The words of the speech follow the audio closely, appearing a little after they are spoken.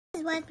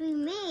is what we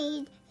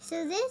made.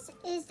 So this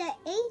is the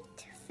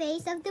 8th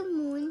phase of the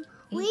moon.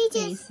 Eight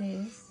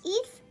faces.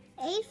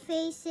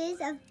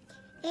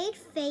 Eight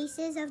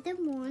faces of the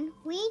moon.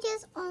 We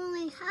just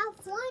only have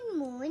one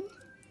moon.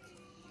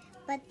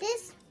 But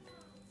this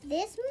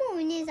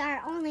moon is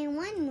our only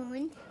one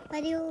moon,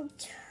 but it will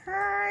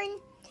turn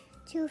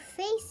to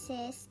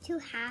faces, to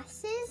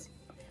halves,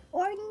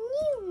 or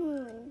new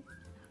moon.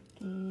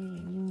 Okay,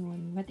 new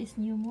moon. What is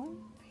new moon?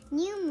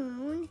 New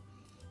moon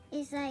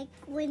is like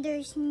when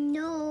there's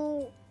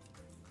no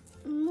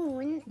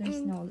moon. There's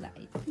and no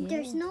light. Yeah.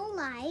 There's no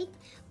light,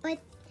 but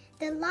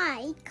the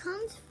light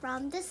comes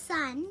from the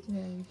sun.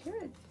 Very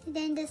good.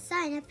 Then the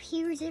sun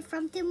appears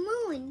from the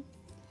moon.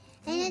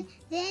 And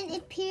then it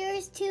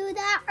appears to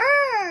the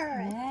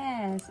earth.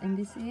 Yes, and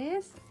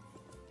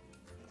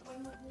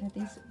that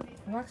is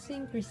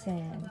waxing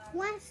crescent.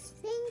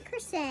 Waxing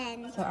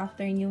crescent. So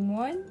after new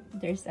moon,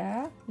 there's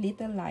a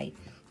little light.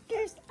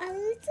 There's a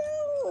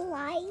little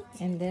light.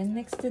 And then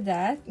next to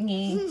that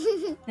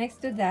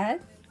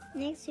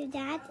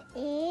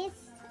is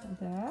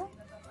the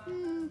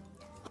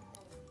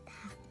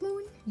half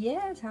moon.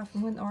 yes, half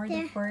moon or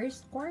the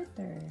first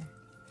quarter.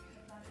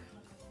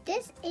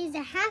 This is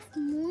the half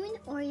moon,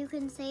 or you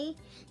can say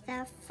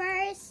the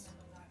first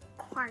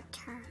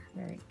quarter.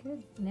 Very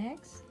good.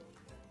 Next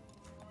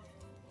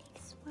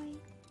one.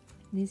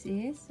 this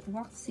is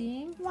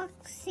waxing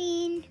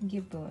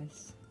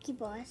gibbous.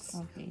 Gibbous.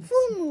 Okay.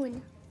 Full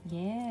moon.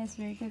 Yes,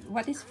 very good.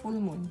 What is full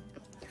moon?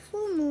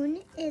 Full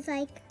moon is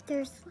like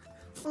there's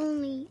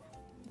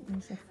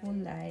a full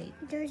light.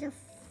 There's a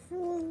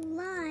full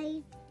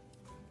light.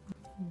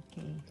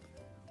 Okay.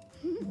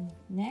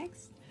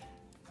 Next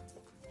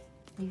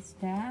is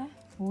the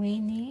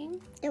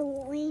waning. The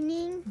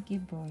waning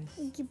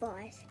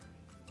gibbous.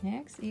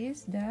 Next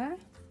is the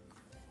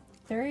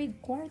third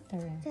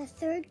quarter. The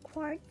third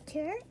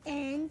quarter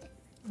and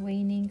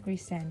waning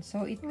crescent.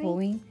 So it's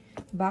going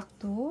back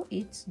to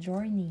its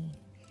journey.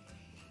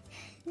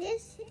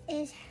 This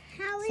is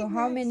how it So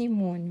how many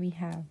moon we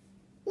have?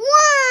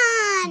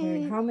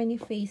 1! How many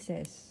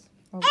faces?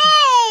 8!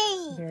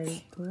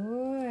 Very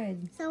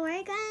good. So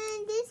we're gonna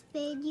end this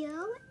video.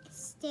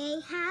 Stay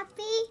happy.